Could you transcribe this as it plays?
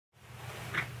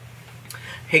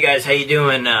Hey guys, how you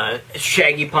doing?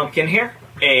 Shaggy Pumpkin here,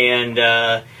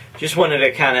 and just wanted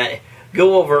to kind of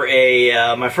go over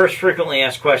my first frequently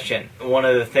asked question. One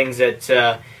of the things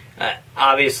that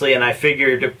obviously, and I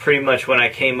figured pretty much when I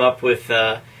came up with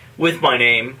my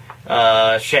name,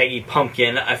 Shaggy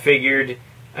Pumpkin, I figured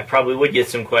I probably would get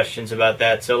some questions about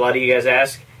that. So a lot of you guys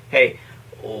ask, hey,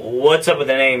 what's up with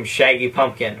the name Shaggy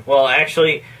Pumpkin? Well,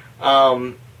 actually,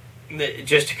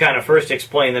 just to kind of first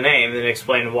explain the name and then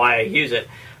explain why I use it.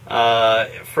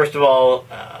 First of all,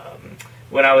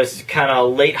 when I was kind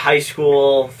of late high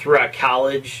school throughout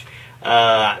college,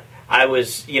 I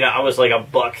was like a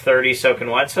 $130 soaking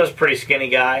wet, so I was a pretty skinny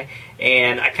guy,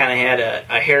 and I kind of had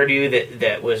a hairdo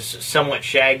that was somewhat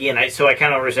shaggy, and so I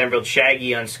kind of resembled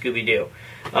Shaggy on Scooby-Doo.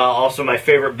 Also, my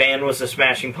favorite band was the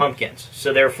Smashing Pumpkins,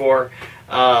 so therefore,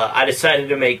 I decided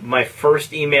to make my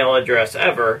first email address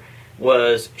ever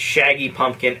was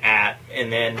shaggypumpkin@,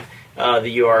 and then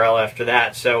the URL after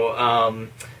that. So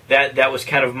that was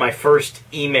kind of my first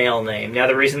email name. Now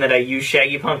the reason that I use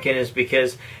Shaggy Pumpkin is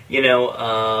because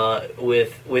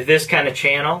with this kind of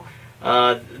channel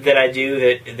that I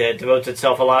do that devotes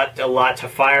itself a lot to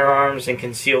firearms and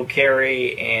concealed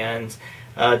carry and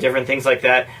different things like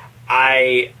that.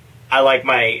 I like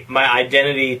my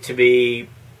identity to be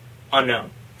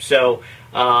unknown. So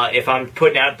if I'm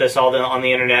putting out this all on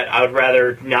the internet, I would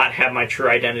rather not have my true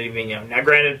identity being known. Now,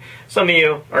 granted, some of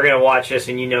you are going to watch this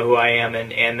and you know who I am,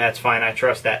 and that's fine. I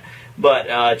trust that.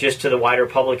 But just to the wider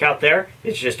public out there,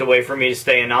 it's just a way for me to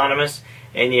stay anonymous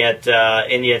and yet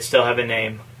still have a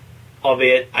name.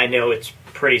 Albeit, I know it's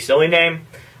a pretty silly name,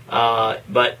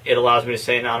 but it allows me to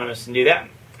stay anonymous and do that.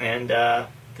 And I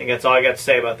think that's all I got to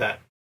say about that.